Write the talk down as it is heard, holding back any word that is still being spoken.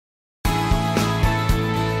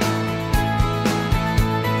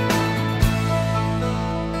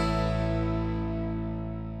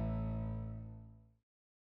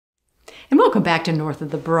And welcome back to North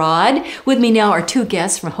of the Broad. With me now are two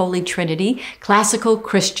guests from Holy Trinity Classical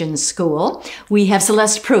Christian School. We have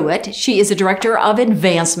Celeste Pruit. She is the Director of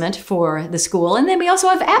Advancement for the school. And then we also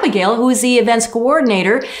have Abigail, who is the events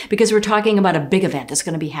coordinator, because we're talking about a big event that's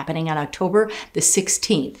going to be happening on October the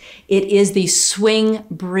 16th. It is the Swing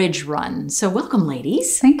Bridge Run. So welcome,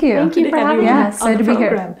 ladies. Thank you. Thank you for having us. Excited to be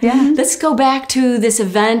here. Yeah. Let's go back to this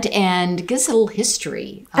event and give us a little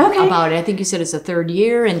history about it. I think you said it's the third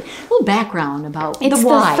year, and a little background about the why. It's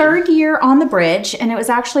the third year on the bridge, and it was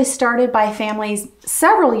actually started by families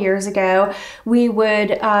several years ago. We would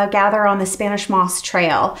gather on the Spanish Moss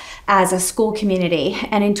Trail as a school community.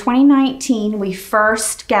 And in 2019, we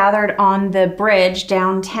first gathered on the bridge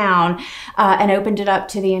downtown and opened it up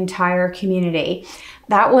to the entire community.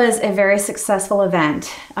 That was a very successful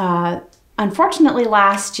event. Unfortunately,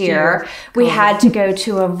 last year, we had to go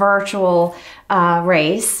to a virtual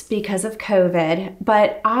race because of COVID,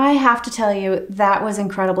 but I have to tell you, that was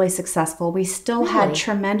incredibly successful. We still had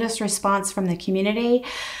tremendous response from the community.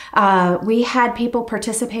 We had people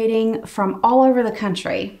participating from all over the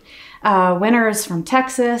country, winners from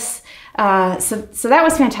Texas. So that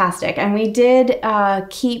was fantastic. And we did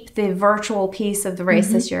keep the virtual piece of the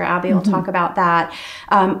race this year. Abby will talk about that.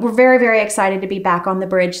 We're very, very excited to be back on the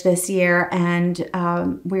bridge this year, and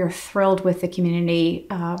we're thrilled with the community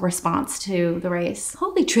response to the race.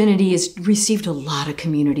 Holy Trinity has received a lot of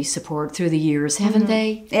community support through the years, haven't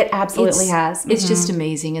they? It absolutely has. It's just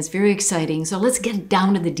amazing. It's very exciting. So let's get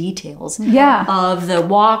down to the details of the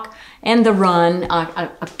walk and the run,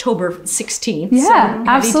 October 16th. Yeah, so,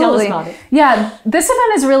 absolutely. Tell us about it. Yeah, this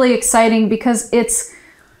event is really exciting because it's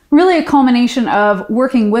really a culmination of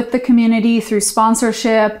working with the community through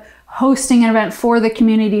sponsorship, hosting an event for the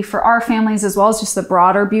community, for our families, as well as just the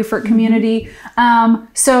broader Beaufort community.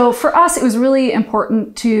 So for us, it was really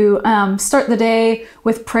important to start the day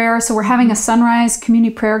with prayer. So we're having a sunrise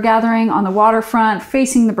community prayer gathering on the waterfront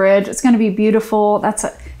facing the bridge. It's going to be beautiful. That's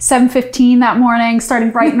at 7:15 that morning, starting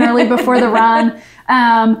bright and early before the run.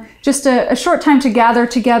 Just a short time to gather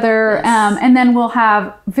together, and then we'll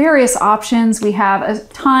have various options. We have a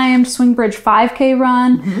timed Swing Bridge 5K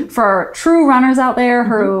run for true runners out there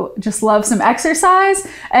who just love some exercise,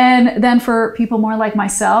 and then for people more like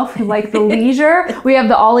myself who like the leisure, we have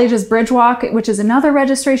the All Ages Bridge Walk, which is another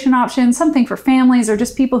registration option, something for families or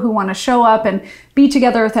just people who want to show up and be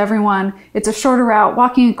together with everyone. It's a shorter route,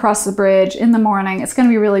 walking across the bridge in the morning. It's going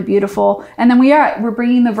to be really beautiful, and then we're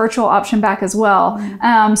bringing the virtual option back as well.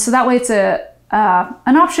 So that way it's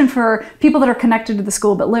an option for people that are connected to the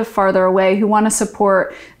school but live farther away who want to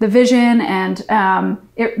support the vision. And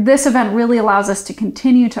this event really allows us to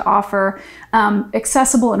continue to offer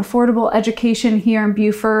accessible and affordable education here in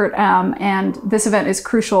Beaufort. And this event is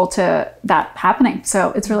crucial to that happening.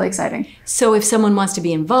 So it's really exciting. So if someone wants to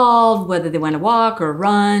be involved, whether they want to walk or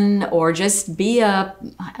run or just be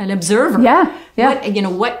an observer,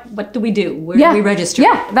 what do we do? Where do we register?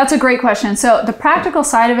 Yeah, that's a great question. So the practical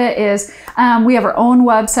side of it is we have our own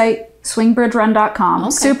website,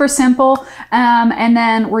 swingbridgerun.com. Super simple. And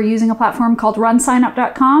then we're using a platform called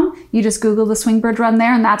runsignup.com. You just Google the Swing Bridge Run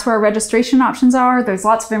there, and that's where our registration options are. There's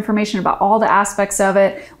lots of information about all the aspects of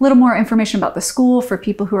it, a little more information about the school for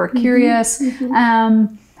people who are curious.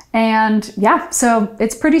 And yeah, so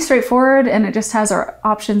it's pretty straightforward, and it just has our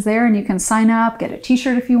options there, and you can sign up, get a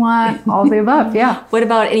t-shirt if you want, all of the above. Yeah. What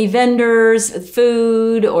about any vendors,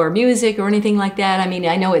 food or music or anything like that? I mean,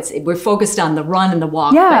 I know we're focused on the run and the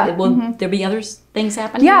walk, but will there be other things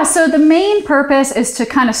happening? Yeah, so the main purpose is to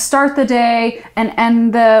kind of start the day and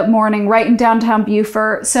end the morning right in downtown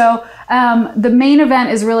Beaufort. So the main event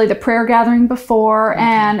is really the prayer gathering before,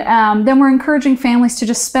 and then we're encouraging families to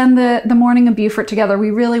just spend the morning in Beaufort together.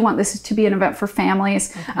 We really want this to be an event for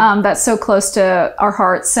families that's so close to our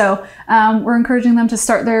hearts. So we're encouraging them to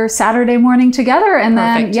start their Saturday morning together, and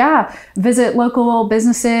then visit local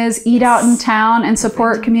businesses, eat out in town, and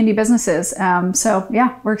support community businesses. So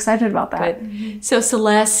yeah, we're excited about that. Good. So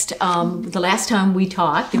Celeste, the last time we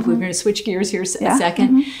talked, if we're going to switch gears here a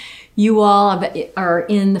second, you all are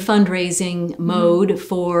in the fundraising mode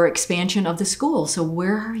for expansion of the school. So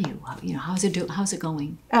where are you? How's it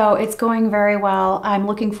going? Oh, it's going very well. I'm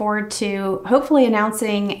looking forward to hopefully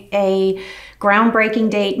announcing a groundbreaking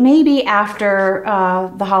date, maybe after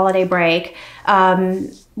the holiday break.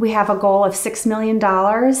 We have a goal of $6 million,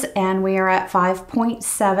 and we are at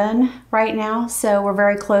 5.7 right now, so we're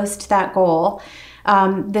very close to that goal.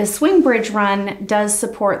 The Swing Bridge Run does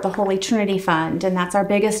support the Holy Trinity Fund, and that's our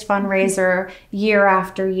biggest fundraiser year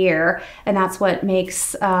after year, and that's what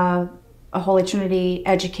makes a Holy Trinity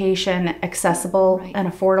education accessible and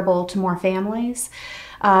affordable to more families.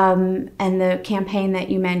 And the campaign that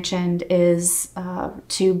you mentioned is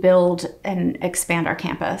to build and expand our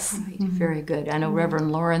campus. Right. Very good. I know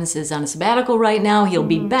Reverend Lawrence is on a sabbatical right now. He'll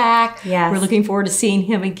be back. Yes. We're looking forward to seeing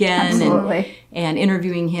him again. Absolutely. And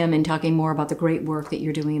interviewing him and talking more about the great work that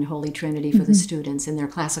you're doing in Holy Trinity for the students in their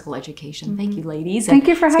classical education. Thank you, ladies. Thank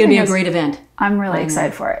you for having us. It's going to be a great event. I'm really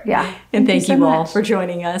excited for it. Yeah. And thank you so all much. for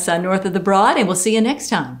joining us on North of the Broad, and we'll see you next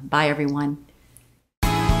time. Bye, everyone.